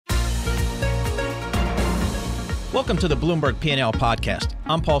Welcome to the Bloomberg P&L podcast.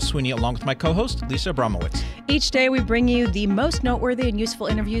 I'm Paul Sweeney along with my co-host, Lisa Abramowitz. Each day we bring you the most noteworthy and useful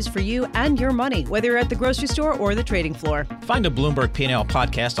interviews for you and your money, whether you're at the grocery store or the trading floor. Find the Bloomberg P&L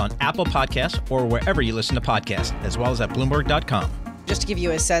podcast on Apple Podcasts or wherever you listen to podcasts, as well as at Bloomberg.com. Just to give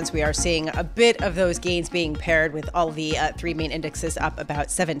you a sense, we are seeing a bit of those gains being paired with all the three main indexes up about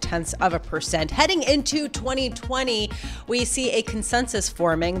 0.7%. Heading into 2020, we see a consensus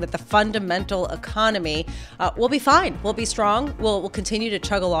forming that the fundamental economy will be fine, will be strong, will continue to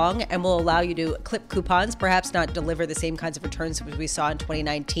chug along, and will allow you to clip coupons, perhaps not deliver the same kinds of returns as we saw in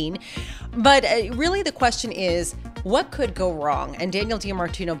 2019. But really the question is, what could go wrong? And Danielle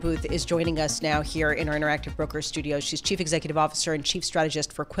DiMartino Booth is joining us now here in our Interactive Brokers studio. She's Chief Executive Officer and Chief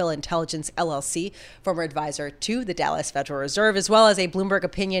Strategist for Quill Intelligence LLC, former advisor to the Dallas Federal Reserve, as well as a Bloomberg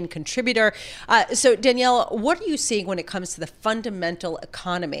Opinion contributor. So Danielle, what are you seeing when it comes to the fundamental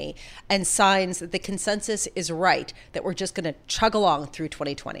economy and signs that the consensus is right, that we're just going to chug along through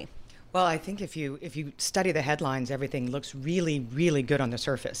 2020? Well, I think if you study the headlines, everything looks really, really good on the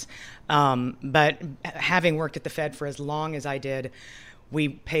surface. But having worked at the Fed for as long as I did, we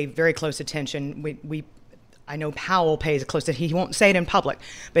pay very close attention. I know Powell pays close attention. He won't say it in public,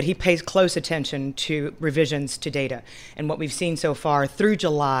 but he pays close attention to revisions to data. And what we've seen so far through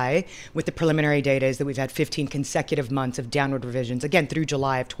July with the preliminary data is that we've had 15 consecutive months of downward revisions, again, through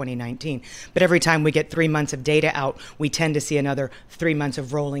July of 2019. But every time we get 3 months of data out, we tend to see another 3 months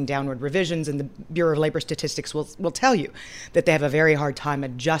of rolling downward revisions. And the Bureau of Labor Statistics will tell you that they have a very hard time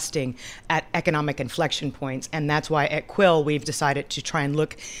adjusting at economic inflection points. And that's why at Quill, we've decided to try and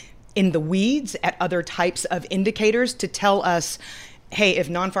look in the weeds at other types of indicators to tell us, hey, if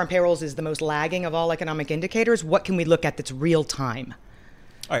non-farm payrolls is the most lagging of all economic indicators, what can we look at that's real time?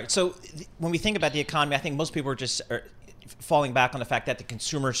 All right, so when we think about the economy, I think most people are just falling back on the fact that the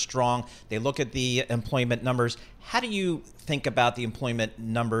consumer is strong. They look at the employment numbers. How do you think about the employment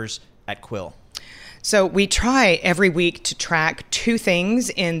numbers at Quill? So we try every week to track two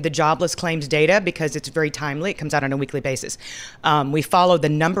things in the jobless claims data because it's very timely. It comes out on a weekly basis. We follow the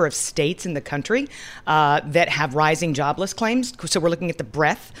number of states in the country that have rising jobless claims. So we're looking at the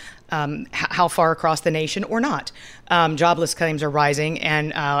breadth, how far across the nation or not. Jobless claims are rising,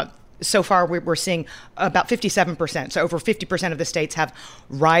 and so far, we're seeing about 57%. So over 50% of the states have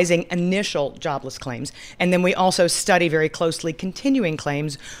rising initial jobless claims. And then we also study very closely continuing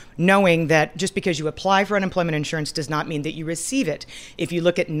claims, knowing that just because you apply for unemployment insurance does not mean that you receive it. If you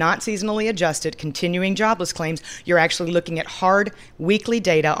look at not seasonally adjusted continuing jobless claims, you're actually looking at hard weekly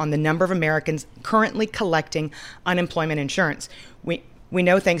data on the number of Americans currently collecting unemployment insurance. We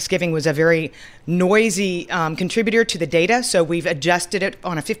know Thanksgiving was a very noisy contributor to the data, so we've adjusted it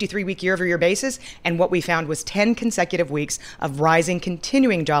on a 53-week year-over-year basis, and what we found was 10 consecutive weeks of rising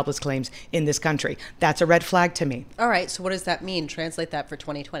continuing jobless claims in this country. That's a red flag to me. All right, so what does that mean? Translate that for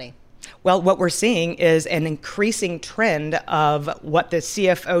 2020. Well, what we're seeing is an increasing trend of what the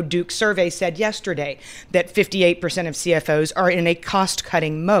CFO Duke survey said yesterday, that 58% of CFOs are in a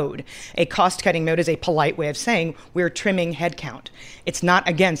cost-cutting mode. A cost-cutting mode is a polite way of saying we're trimming headcount. It's not,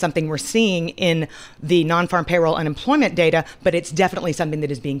 again, something we're seeing in the non-farm payroll unemployment data, but it's definitely something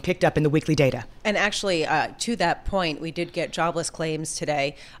that is being picked up in the weekly data. And actually, to that point, we did get jobless claims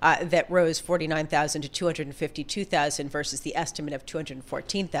today that rose 49,000 to 252,000 versus the estimate of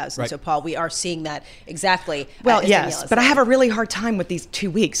 214,000. Right. So, Paul, we are seeing that exactly. Well, yes, but I have a really hard time with these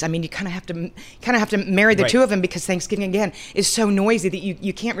 2 weeks. I mean, you kind of have to marry the two of them because Thanksgiving again is so noisy that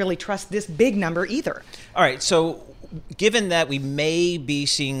you can't really trust this big number either. All right, so given that we may be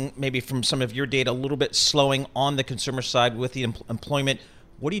seeing maybe from some of your data a little bit slowing on the consumer side with the employment,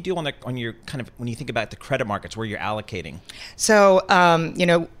 what do you do on your kind of when you think about the credit markets where you're allocating? So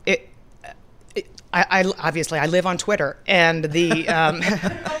I obviously I live on Twitter, and the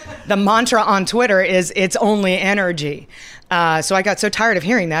the mantra on Twitter is it's only energy. So I got so tired of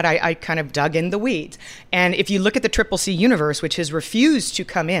hearing that I kind of dug in the weeds. And if you look at the CCC universe, which has refused to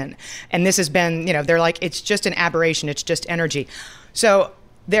come in, and this has been, they're like, it's just an aberration, it's just energy. So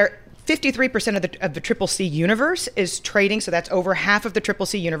 53% of the CCC universe is trading, so that's over half of the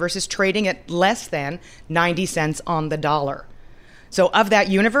CCC universe is trading at less than 90 cents on the dollar. So of that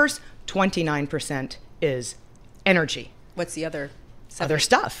universe, 29% is energy. What's the other? Other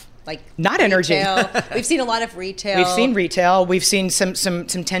stuff. Like not retail. Energy. We've seen a lot of retail. We've seen retail. We've seen some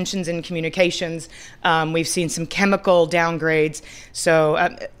tensions in communications. We've seen some chemical downgrades.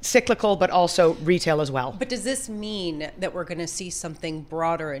 So cyclical, but also retail as well. But does this mean that we're going to see something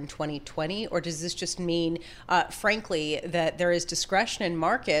broader in 2020? Or does this just mean, frankly, that there is discretion in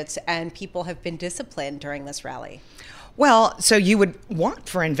markets and people have been disciplined during this rally? Well, so you would want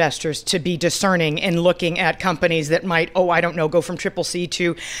for investors to be discerning and looking at companies that might, go from triple C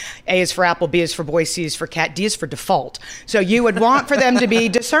to A is for Apple, B is for boy, C is for cat, D is for default. So you would want for them to be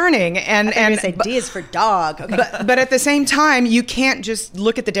discerning. And say D is for dog. Okay. But at the same time, you can't just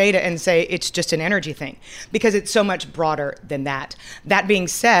look at the data and say it's just an energy thing, because it's so much broader than that. That being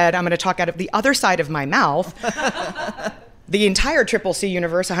said, I'm going to talk out of the other side of my mouth. The entire triple C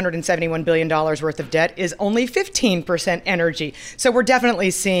universe, $171 billion worth of debt, is only 15% energy. So we're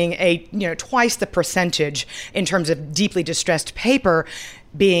definitely seeing twice the percentage in terms of deeply distressed paper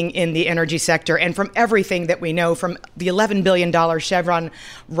being in the energy sector. And from everything that we know, from the $11 billion Chevron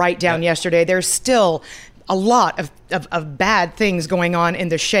write-down yesterday, there's still a lot of bad things going on in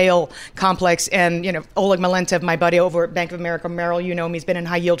the shale complex. And, Oleg Malentov, my buddy over at Bank of America Merrill, him, he's been in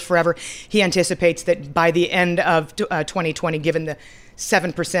high yield forever. He anticipates that by the end of 2020, given the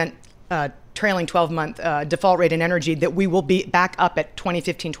 7% trailing 12-month default rate in energy, that we will be back up at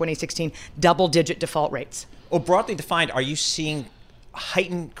 2015, 2016 double-digit default rates. Well, broadly defined, are you seeing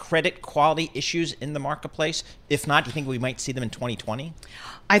heightened credit quality issues in the marketplace? If not, do you think we might see them in 2020?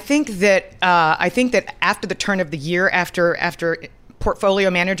 I think that after the turn of the year, after portfolio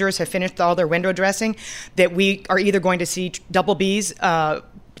managers have finished all their window dressing, that we are either going to see double B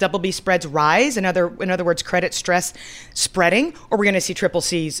spreads rise, in other words, credit stress spreading, or we're going to see triple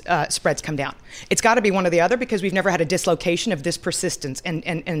C's spreads come down. It's got to be one or the other, because we've never had a dislocation of this persistence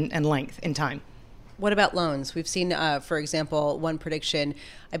and length in time. What about loans? We've seen, for example, one prediction,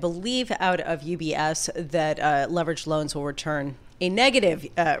 I believe out of UBS, that leveraged loans will return a negative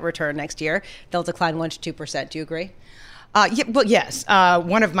return next year. They'll decline 1% to 2%. Do you agree? Yes.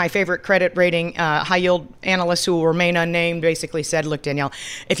 One of my favorite credit rating high yield analysts, who will remain unnamed, basically said, look, Danielle,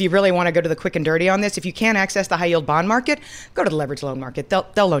 if you really want to go to the quick and dirty on this, if you can't access the high yield bond market, go to the leveraged loan market.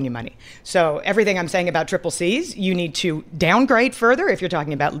 They'll loan you money. So everything I'm saying about triple C's, you need to downgrade further if you're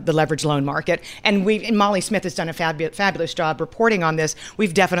talking about the leveraged loan market. And Molly Smith has done a fabulous job reporting on this.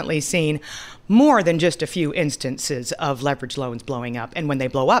 We've definitely seen more than just a few instances of leveraged loans blowing up. And when they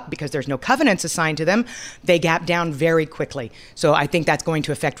blow up, because there's no covenants assigned to them, they gap down very quickly. So I think that's going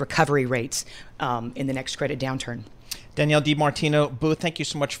to affect recovery rates in the next credit downturn. Danielle DiMartino Booth, thank you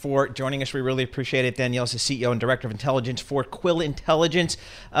so much for joining us. We really appreciate it. Danielle's the CEO and Director of Intelligence for Quill Intelligence,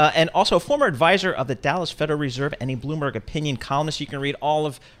 and also a former advisor of the Dallas Federal Reserve and a Bloomberg Opinion columnist. You can read all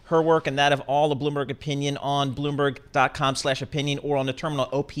of her work and that of all of Bloomberg Opinion on Bloomberg.com/opinion or on the terminal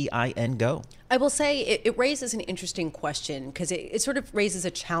OPIN Go. I will say it raises an interesting question, because it sort of raises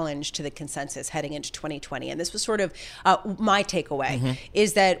a challenge to the consensus heading into 2020. And this was sort of my takeaway,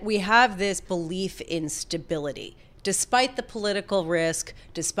 is that we have this belief in stability. Despite the political risk,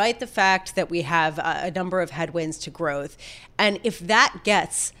 despite the fact that we have a number of headwinds to growth. And if that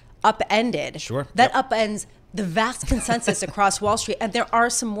gets upended, that upends the vast consensus across Wall Street. And there are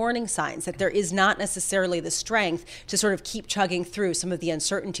some warning signs that there is not necessarily the strength to sort of keep chugging through some of the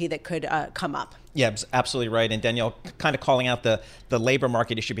uncertainty that could come up. Yeah, absolutely right. And Danielle kind of calling out the labor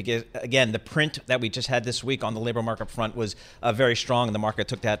market issue, because, again, the print that we just had this week on the labor market front was very strong, and the market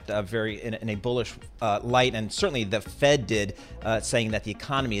took that very in a bullish light. And certainly the Fed did, saying that the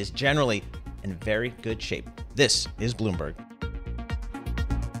economy is generally in very good shape. This is Bloomberg.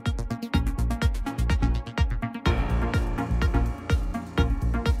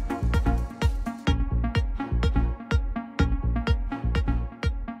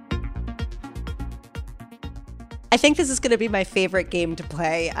 I think this is going to be my favorite game to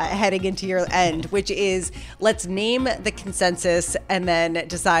play heading into your end, which is let's name the consensus and then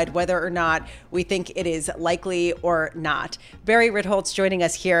decide whether or not we think it is likely or not. Barry Ritholtz joining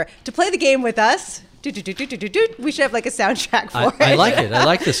us here to play the game with us. We should have like a soundtrack for it. I like it. I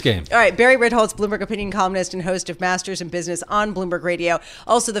like this game. All right. Barry Ritholtz, Bloomberg Opinion columnist and host of Masters in Business on Bloomberg Radio.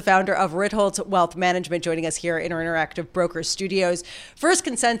 Also the founder of Ritholtz Wealth Management, joining us here in our Interactive Brokers studios. First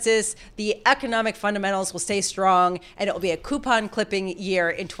consensus, the economic fundamentals will stay strong and it will be a coupon clipping year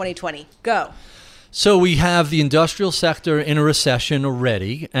in 2020. Go. So we have the industrial sector in a recession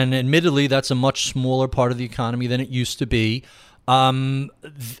already. And admittedly, that's a much smaller part of the economy than it used to be.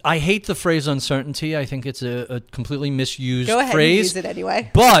 I hate the phrase uncertainty. I think it's a completely misused phrase. Go ahead and use it anyway.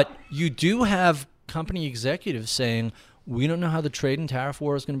 But you do have company executives saying, we don't know how the trade and tariff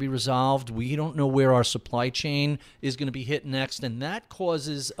war is going to be resolved. We don't know where our supply chain is going to be hit next. And that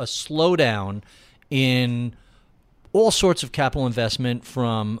causes a slowdown in all sorts of capital investment,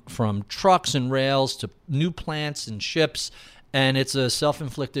 from trucks and rails to new plants and ships. And it's a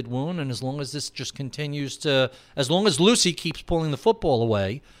self-inflicted wound. And as long as this just continues as long as Lucy keeps pulling the football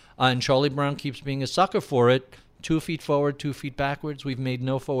away and Charlie Brown keeps being a sucker for it, 2 feet forward, 2 feet backwards, we've made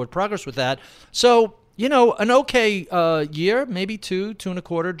no forward progress with that. So an okay year, maybe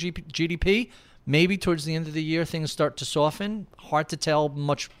 2.25 GDP. Maybe towards the end of the year, things start to soften. Hard to tell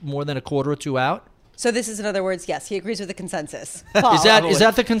much more than a quarter or two out. So this is, in other words, yes, he agrees with the consensus. Paul. Is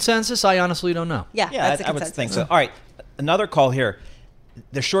that the consensus? I honestly don't know. Yeah, that's the I would consensus. think so. All right, another call here.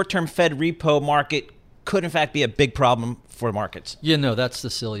 The short-term Fed repo market could, in fact, be a big problem for markets. That's the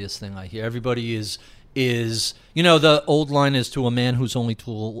silliest thing I hear. Everybody is the old line is, to a man whose only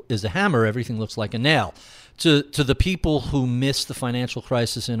tool is a hammer, everything looks like a nail. To the people who missed the financial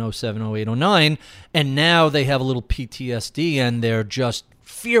crisis in 07, 08, 09, and now they have a little PTSD and they're just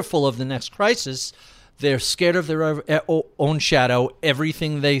fearful of the next crisis. They're scared of their own shadow.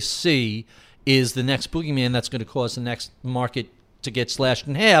 Everything they see is the next boogeyman that's going to cause the next market to get slashed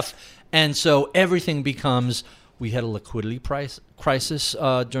in half. And so everything becomes, we had a liquidity crisis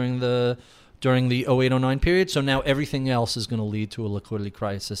during the 08-09 period, so now everything else is going to lead to a liquidity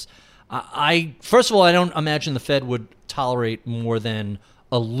crisis. First of all, I don't imagine the Fed would tolerate more than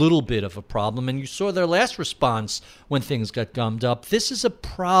a little bit of a problem. And you saw their last response when things got gummed up. This is a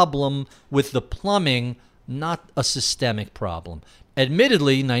problem with the plumbing, not a systemic problem.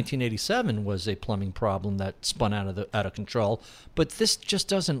 Admittedly, 1987 was a plumbing problem that spun out of control, but this just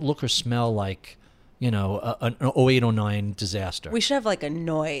doesn't look or smell like an 08-09 disaster. We should have like a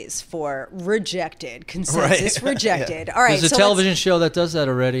noise for rejected, consensus rejected. Yeah. All right. There's a television show that does that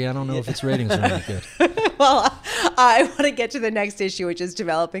already. I don't know if its ratings are any good. Well, I want to get to the next issue, which is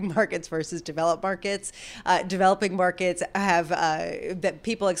developing markets versus developed markets. Developing markets have that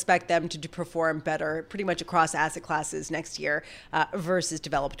people expect them to perform better pretty much across asset classes next year versus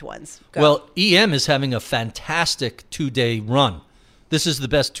developed ones. Go. Well, EM is having a fantastic 2-day run. This is the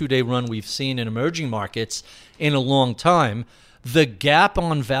best 2-day run we've seen in emerging markets in a long time. The gap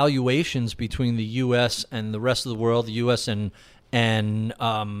on valuations between the U.S. and the rest of the world, the U.S. and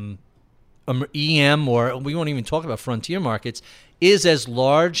EM, or we won't even talk about frontier markets, is as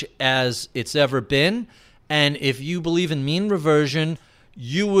large as it's ever been. And if you believe in mean reversion,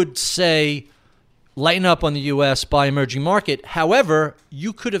 you would say lighten up on the U.S., buy emerging market. However,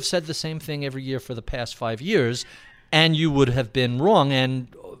 you could have said the same thing every year for the past 5 years, and you would have been wrong. And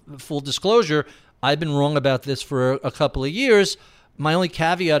full disclosure, I've been wrong about this for a couple of years. My only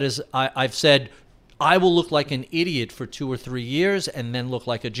caveat is I've said I will look like an idiot for 2 or 3 years and then look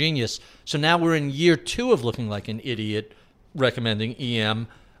like a genius. So now we're in year 2 of looking like an idiot, recommending EM.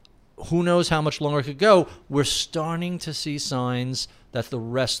 Who knows how much longer it could go? We're starting to see signs that the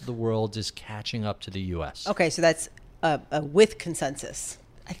rest of the world is catching up to the U.S. Okay, so that's a with consensus.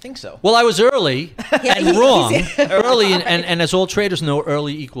 I think so. Well, I was early and wrong. Early, and as all traders know,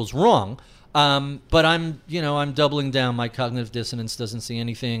 early equals wrong. But I'm doubling down. My cognitive dissonance doesn't see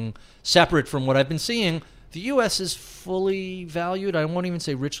anything separate from what I've been seeing. The U.S. is fully valued. I won't even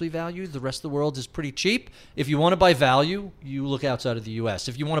say richly valued. The rest of the world is pretty cheap. If you want to buy value, you look outside of the U.S.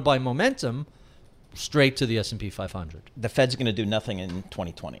 If you want to buy momentum, straight to the S&P 500. The Fed's going to do nothing in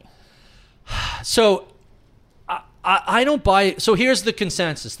 2020. So I don't buy. So here's the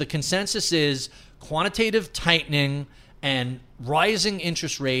consensus. The consensus is quantitative tightening and rising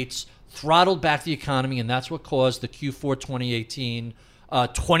interest rates throttled back the economy, and that's what caused the Q4 2018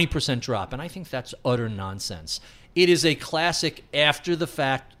 20% drop. And I think that's utter nonsense. It is a classic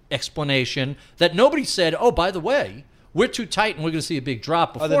after-the-fact explanation that nobody said, oh, by the way, we're too tight and we're going to see a big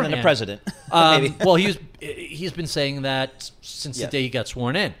drop beforehand. Other than the president. Well, he's been saying that since the day he got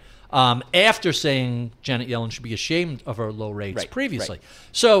sworn in. After saying Janet Yellen should be ashamed of her low rates previously. Right.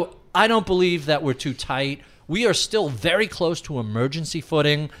 So I don't believe that we're too tight. We are still very close to emergency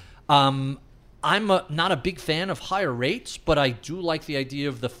footing. I'm not a big fan of higher rates, but I do like the idea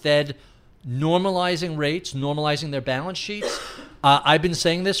of the Fed normalizing rates, normalizing their balance sheets. I've been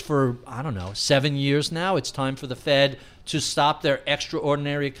saying this for, 7 years now. It's time for the Fed to stop their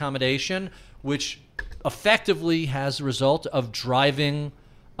extraordinary accommodation, which effectively has the result of driving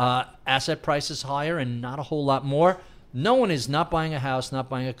asset prices higher and not a whole lot more. No one is not buying a house, not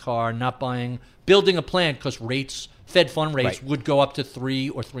buying a car, building a plant because Fed fund rates would go up to 3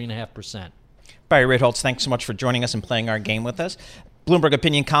 or 3.5%. Barry Ritholtz, thanks so much for joining us and playing our game with us. Bloomberg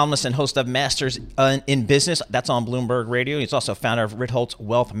Opinion columnist and host of Masters in Business. That's on Bloomberg Radio. He's also founder of Ritholtz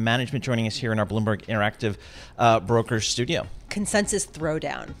Wealth Management, joining us here in our Bloomberg Interactive Brokers studio. Consensus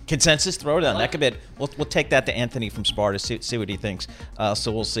throwdown. Consensus throwdown. That could be it. We'll take that to Anthony from SPAR to see what he thinks.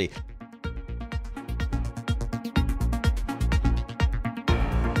 So we'll see.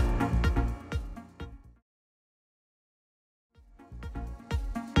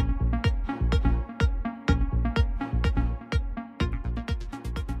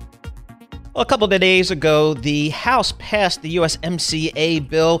 Well, a couple of days ago, the House passed the USMCA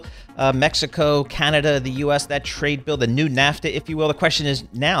bill. Mexico, Canada, the U.S., that trade bill, the new NAFTA, if you will. The question is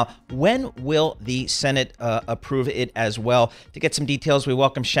now, when will the Senate approve it as well? To get some details, we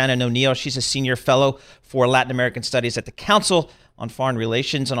welcome Shannon O'Neill. She's a senior fellow for Latin American Studies at the Council on Foreign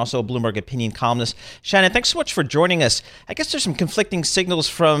Relations and also a Bloomberg Opinion columnist. Shannon, thanks so much for joining us. I guess there's some conflicting signals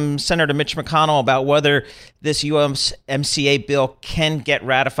from Senator Mitch McConnell about whether this USMCA bill can get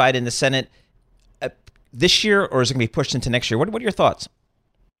ratified in the Senate this year, or is it going to be pushed into next year? What are your thoughts?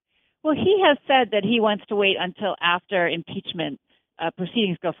 Well, he has said that he wants to wait until after impeachment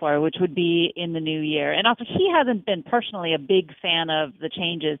proceedings go forward, which would be in the new year. And also, he hasn't been personally a big fan of the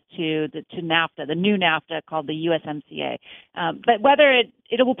changes to NAFTA, the new NAFTA called the USMCA. But whether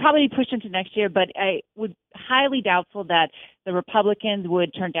it will probably be pushed into next year, but I would highly doubtful that the Republicans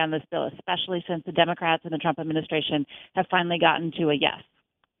would turn down this bill, especially since the Democrats and the Trump administration have finally gotten to a yes.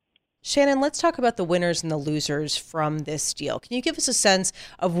 Shannon, let's talk about the winners and the losers from this deal. Can you give us a sense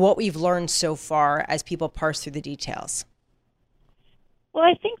of what we've learned so far as people parse through the details? Well,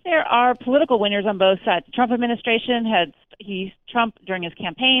 I think there are political winners on both sides. The Trump administration Trump during his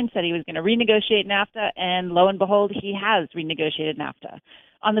campaign said he was going to renegotiate NAFTA, and lo and behold, he has renegotiated NAFTA.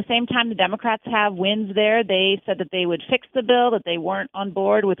 On the same time, the Democrats have wins there. They said that they would fix the bill, that they weren't on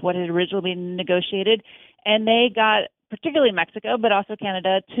board with what had originally been negotiated, and they got particularly Mexico, but also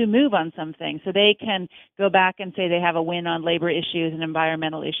Canada, to move on some things. So they can go back and say they have a win on labor issues and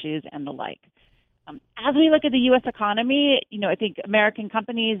environmental issues and the like. As we look at the U.S. economy, I think American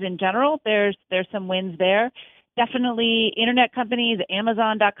companies in general, there's some wins there. Definitely internet companies,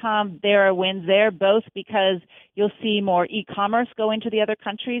 Amazon.com, there are wins there, both because you'll see more e-commerce go into the other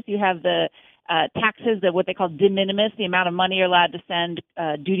countries. You have the taxes, what they call de minimis, the amount of money you're allowed to send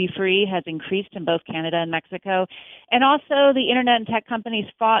duty-free has increased in both Canada and Mexico. And also the internet and tech companies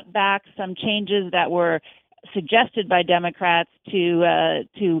fought back some changes that were suggested by Democrats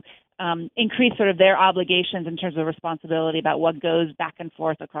to increase sort of their obligations in terms of responsibility about what goes back and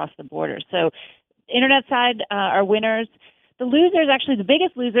forth across the border. So internet side are winners. The losers, actually the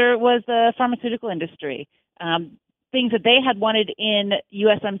biggest loser was the pharmaceutical industry. Things that they had wanted in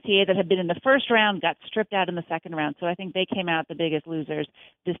USMCA that had been in the first round got stripped out in the second round. So I think they came out the biggest losers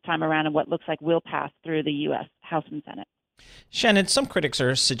this time around in what looks like will pass through the U.S. House and Senate. Shannon, some critics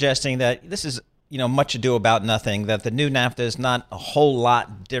are suggesting that this is much ado about nothing, that the new NAFTA is not a whole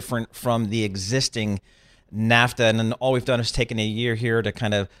lot different from the existing NAFTA. And then all we've done is taken a year here to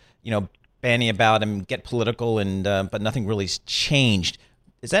kind of, bandy about and get political, and but nothing really's changed.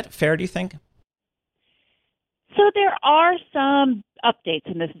 Is that fair, do you think? So there are some updates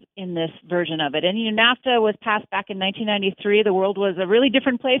in this version of it. And NAFTA was passed back in 1993. The world was a really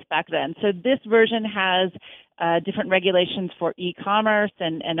different place back then. So this version has different regulations for e-commerce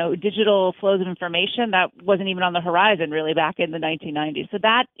and digital flows of information that wasn't even on the horizon really back in the 1990s. So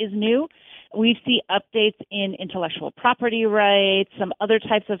that is new. We see updates in intellectual property rights, some other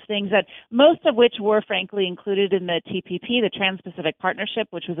types of things that most of which were frankly included in the TPP, the Trans-Pacific Partnership,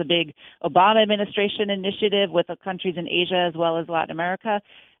 which was a big Obama administration initiative with the countries in Asia as well as Latin America.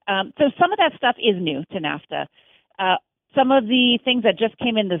 So some of that stuff is new to NAFTA. Some of the things that just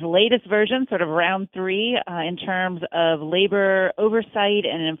came in this latest version, sort of round 3, in terms of labor oversight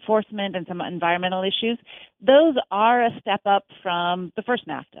and enforcement and some environmental issues, those are a step up from the first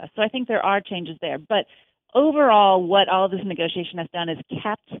NAFTA. So I think there are changes there. But overall, what all of this negotiation has done is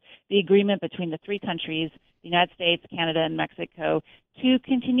kept the agreement between the three countries, the United States, Canada, and Mexico, to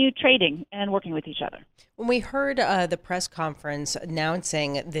continue trading and working with each other. When we heard the press conference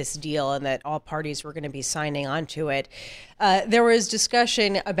announcing this deal and that all parties were going to be signing on to it, there was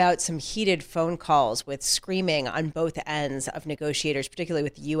discussion about some heated phone calls with screaming on both ends of negotiators, particularly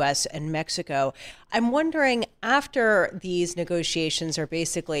with the U.S. and Mexico. I'm wondering, after these negotiations are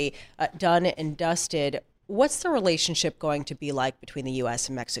basically done and dusted, what's the relationship going to be like between the U.S.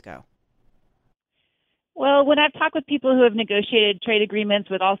 and Mexico? Well, when I've talked with people who have negotiated trade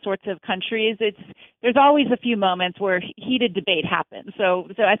agreements with all sorts of countries, there's always a few moments where heated debate happens. So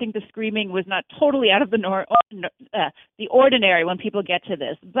I think the screaming was not totally out of the ordinary when people get to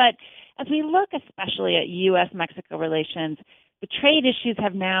this. But as we look especially at U.S.-Mexico relations, the trade issues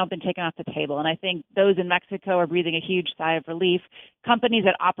have now been taken off the table. And I think those in Mexico are breathing a huge sigh of relief. Companies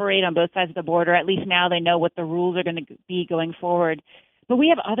that operate on both sides of the border, at least now they know what the rules are going to be going forward. But we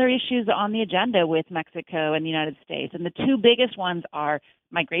have other issues on the agenda with Mexico and the United States. And the two biggest ones are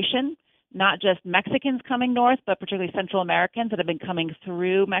migration, not just Mexicans coming north, but particularly Central Americans that have been coming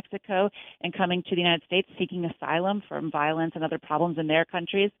through Mexico and coming to the United States seeking asylum from violence and other problems in their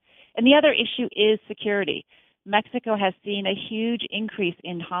countries. And the other issue is security. Mexico has seen a huge increase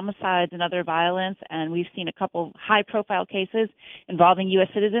in homicides and other violence, and we've seen a couple high-profile cases involving U.S.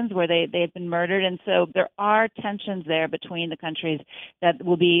 citizens where they have been murdered. And so there are tensions there between the countries that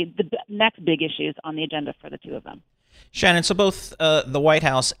will be the next big issues on the agenda for the two of them. Shannon, so both the White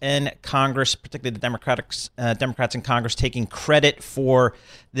House and Congress, particularly the Democrats in Congress, taking credit for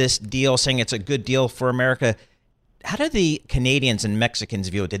this deal, saying it's a good deal for America. How do the Canadians and Mexicans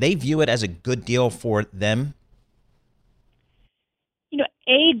view it? Do they view it as a good deal for them?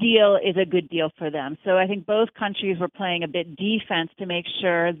 A deal is a good deal for them. So I think both countries were playing a bit defense to make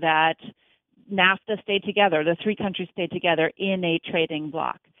sure that NAFTA stayed together, the three countries stayed together in a trading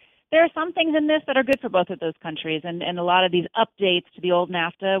bloc. There are some things in this that are good for both of those countries, and a lot of these updates to the old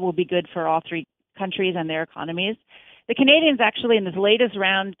NAFTA will be good for all three countries and their economies. The Canadians actually in this latest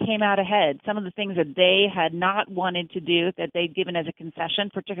round came out ahead. Some of the things that they had not wanted to do, that they'd given as a concession,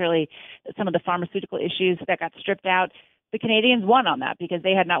 particularly some of the pharmaceutical issues that got stripped out, the Canadians won on that because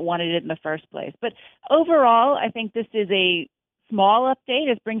they had not wanted it in the first place. But overall, I think this is a small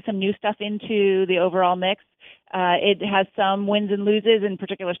update. It brings some new stuff into the overall mix. It has some wins and loses in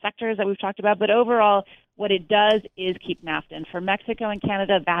particular sectors that we've talked about. But overall, what it does is keep NAFTA. And for Mexico and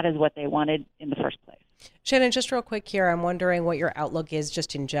Canada, that is what they wanted in the first place. Shannon, just real quick here, I'm wondering what your outlook is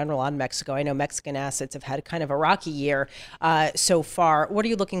just in general on Mexico. I know Mexican assets have had kind of a rocky year so far. What are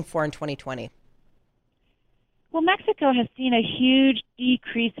you looking for in 2020? Well, Mexico has seen a huge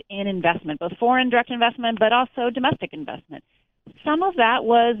decrease in investment, both foreign direct investment, but also domestic investment. Some of that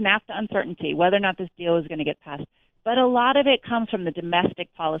was NAFTA uncertainty, whether or not this deal is going to get passed. But a lot of it comes from the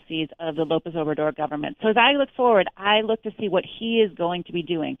domestic policies of the López Obrador government. So as I look forward, I look to see what he is going to be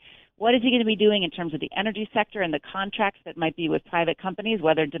doing. What is he going to be doing in terms of the energy sector and the contracts that might be with private companies,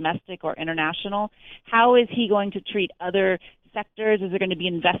 whether domestic or international? How is he going to treat other sectors? Is there going to be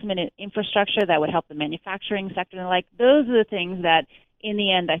investment in infrastructure that would help the manufacturing sector and the like? Those are the things that, in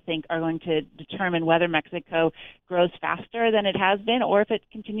the end, I think are going to determine whether Mexico grows faster than it has been or if it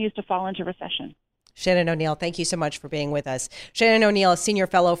continues to fall into recession. Shannon O'Neill, thank you so much for being with us. Shannon O'Neill, Senior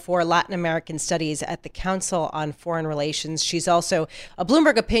Fellow for Latin American Studies at the Council on Foreign Relations. She's also a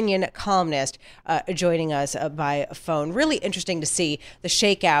Bloomberg Opinion columnist joining us by phone. Really interesting to see the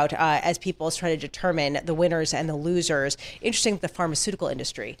shakeout as people try to determine the winners and the losers. Interesting that the pharmaceutical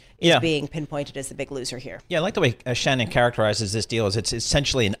industry is being pinpointed as the big loser here. Yeah, I like the way Shannon characterizes this deal. Is it's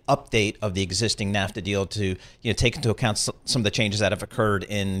essentially an update of the existing NAFTA deal to take into account some of the changes that have occurred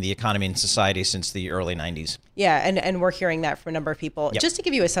in the economy and society since the early 90s. Yeah, and we're hearing that from a number of people. Yep. Just to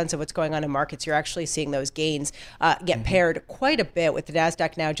give you a sense of what's going on in markets, you're actually seeing those gains get paired quite a bit, with the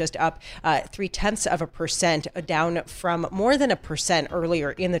NASDAQ now just up 0.3%, down from more than 1%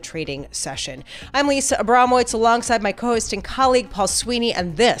 earlier in the trading session. I'm Lisa Abramowitz alongside my co-host and colleague Paul Sweeney,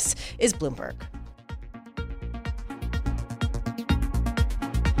 and this is Bloomberg.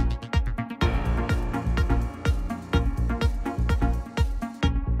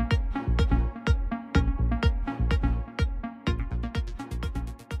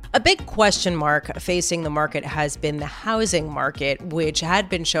 A big question mark facing the market has been the housing market, which had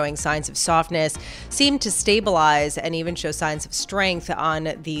been showing signs of softness, seemed to stabilize and even show signs of strength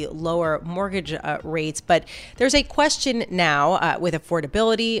on the lower mortgage rates. But there's a question now with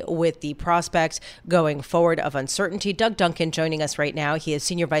affordability, with the prospects going forward of uncertainty. Doug Duncan joining us right now. He is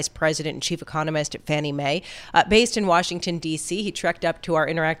Senior Vice President and Chief Economist at Fannie Mae. Based in Washington, D.C., he trekked up to our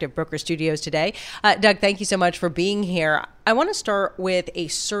Interactive Broker studios today. Doug, thank you so much for being here. I want to start with a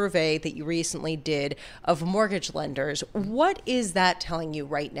survey that you recently did of mortgage lenders. What is that telling you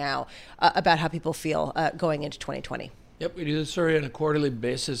right now about how people feel going into 2020? Yep, we do the survey on a quarterly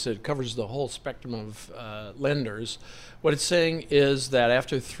basis. It covers the whole spectrum of lenders. What it's saying is that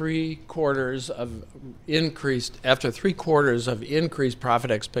after three quarters of increased profit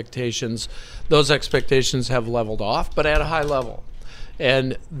expectations, those expectations have leveled off, but at a high level.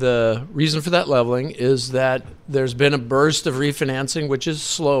 And the reason for that leveling is that there's been a burst of refinancing, which is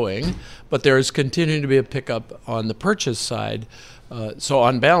slowing, but there is continuing to be a pickup on the purchase side. So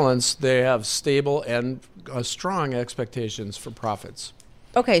on balance, they have stable and strong expectations for profits.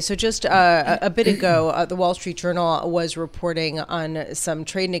 Okay, so just a bit ago, the Wall Street Journal was reporting on some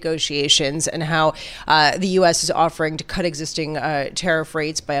trade negotiations and how the U.S. is offering to cut existing tariff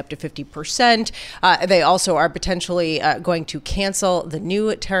rates by up to 50%. They also are potentially going to cancel the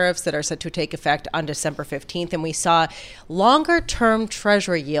new tariffs that are set to take effect on December 15th. And we saw longer-term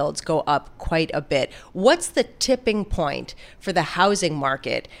Treasury yields go up quite a bit. What's the tipping point for the housing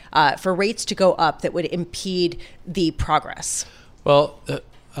market for rates to go up that would impede the progress? Well,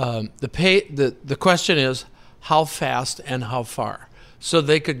 the question is how fast and how far. So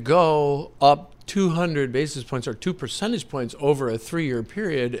they could go up 200 basis points or 2 percentage points over a 3-year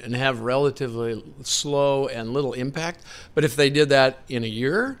period and have relatively slow and little impact. But if they did that in a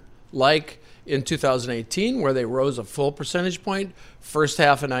year, like in 2018, where they rose a full percentage point, first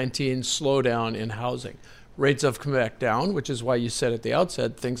half of 19, slowdown in housing. Rates have come back down, which is why you said at the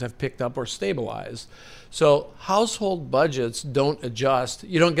outset things have picked up or stabilized. So household budgets don't adjust.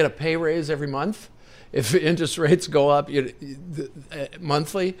 You don't get a pay raise every month. If interest rates go up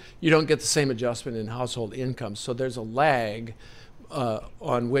monthly, you don't get the same adjustment in household income. So there's a lag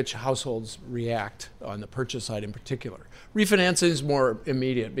on which households react on the purchase side in particular. Refinancing is more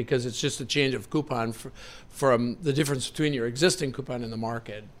immediate because it's just a change of coupon from the difference between your existing coupon and the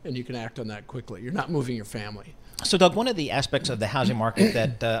market, and you can act on that quickly. You're not moving your family. So, Doug, one of the aspects of the housing market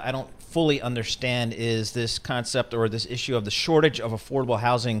that I don't fully understand is this concept or this issue of the shortage of affordable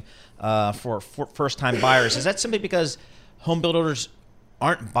housing for first-time buyers. Is that simply because home builders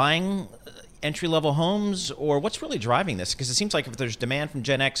aren't buying entry-level homes, or what's really driving this? Because it seems like if there's demand from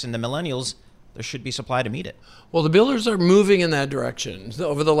Gen X and the millennials, there should be supply to meet it. Well, the builders are moving in that direction.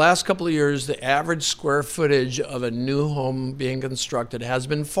 Over the last couple of years, the average square footage of a new home being constructed has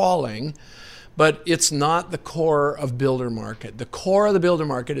been falling, but it's not the core of builder market. The core of the builder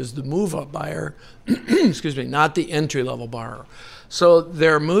market is the move-up buyer, excuse me, not the entry-level buyer. So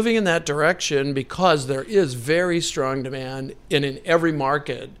they're moving in that direction because there is very strong demand in every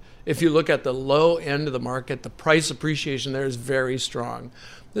market. If you look at the low end of the market, the price appreciation there is very strong.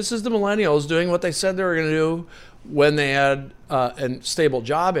 This is the millennials doing what they said they were going to do when they had a stable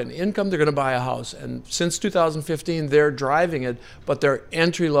job and income. They're going to buy a house. And since 2015, they're driving it, but they're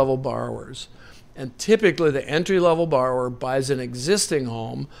entry-level borrowers. And typically, the entry-level borrower buys an existing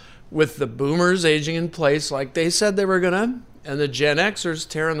home with the boomers aging in place like they said they were going to, and the Gen Xers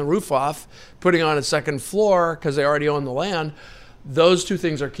tearing the roof off, putting on a second floor because they already own the land. Those two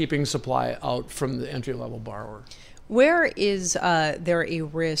things are keeping supply out from the entry-level borrower. Where is there a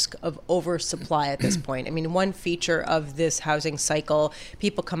risk of oversupply at this point? I mean, one feature of this housing cycle,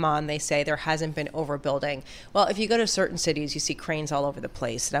 people come on, they say there hasn't been overbuilding. Well, if you go to certain cities, you see cranes all over the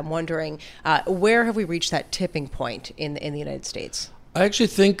place. And I'm wondering, where have we reached that tipping point in the United States? I actually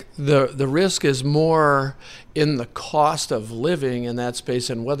think the risk is more in the cost of living in that space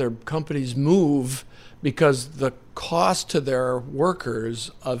and whether companies move, because the cost to their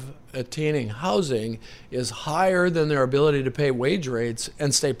workers of attaining housing is higher than their ability to pay wage rates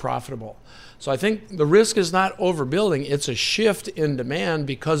and stay profitable. So I think the risk is not overbuilding, it's a shift in demand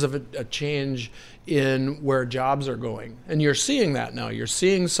because of a change in where jobs are going. And you're seeing that now. You're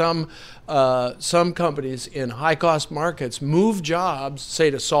seeing some companies in high-cost markets move jobs,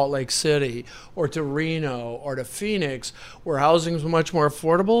 say, to Salt Lake City or to Reno or to Phoenix, where housing is much more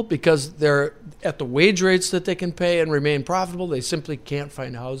affordable because they're at the wage rates that they can pay and remain profitable. They simply can't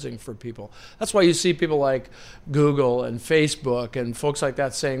find housing for people. That's why you see people like Google and Facebook and folks like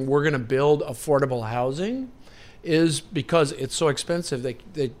that saying, we're going to build affordable housing, is because it's so expensive.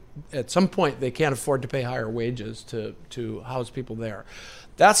 They at some point they can't afford to pay higher wages to house people there.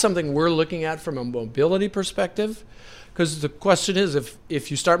 That's something we're looking at from a mobility perspective, because the question is,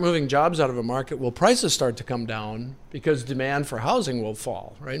 if you start moving jobs out of a market, will prices start to come down because demand for housing will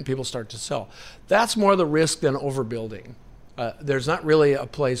fall, right? And people start to sell. That's more the risk than overbuilding. There's not really a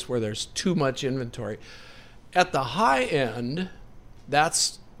place where there's too much inventory. At the high end,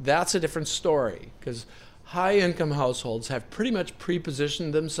 that's a different story, because high-income households have pretty much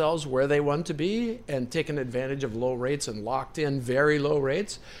pre-positioned themselves where they want to be and taken advantage of low rates and locked in very low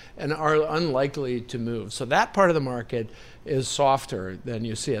rates and are unlikely to move. So that part of the market is softer than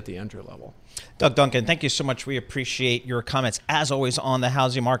you see at the entry level. Doug Duncan, thank you so much. We appreciate your comments, as always, on the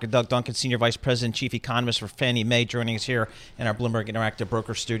housing market. Doug Duncan, Senior Vice President, Chief Economist for Fannie Mae, joining us here in our Bloomberg Interactive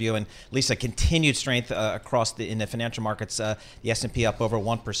Broker Studio. And Lisa, continued strength across in the financial markets. The S&P up over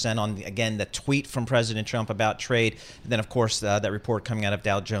 1% on, again, the tweet from President Trump about trade. And then, of course, that report coming out of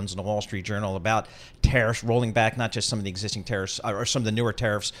Dow Jones and the Wall Street Journal about tariffs rolling back, not just some of the existing tariffs or some of the newer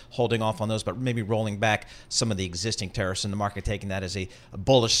tariffs, holding off on those, but maybe rolling back some of the existing tariffs, in the market taking that as a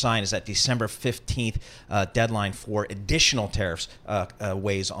bullish sign, as that December 15th deadline for additional tariffs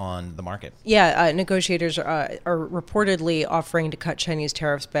weighs on the market. Yeah, negotiators are reportedly offering to cut Chinese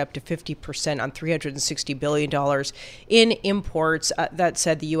tariffs by up to 50% on $360 billion in imports. That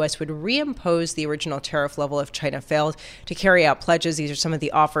said, the U.S. would reimpose the original tariff level if China failed to carry out pledges. These are some of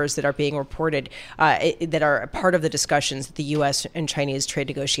the offers that are being reported that are part of the discussions that the U.S. and Chinese trade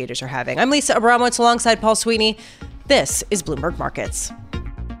negotiators are having. I'm Lisa Abramowitz alongside Paul Sweeney. This is Bloomberg Markets.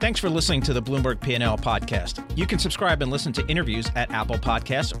 Thanks for listening to the Bloomberg P&L podcast. You can subscribe and listen to interviews at Apple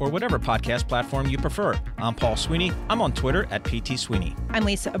Podcasts or whatever podcast platform you prefer. I'm Paul Sweeney. I'm on Twitter at PT Sweeney. I'm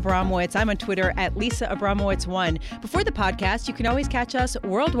Lisa Abramowitz. I'm on Twitter at Lisa Abramowitz1. Before the podcast, you can always catch us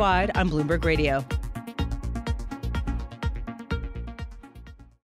worldwide on Bloomberg Radio.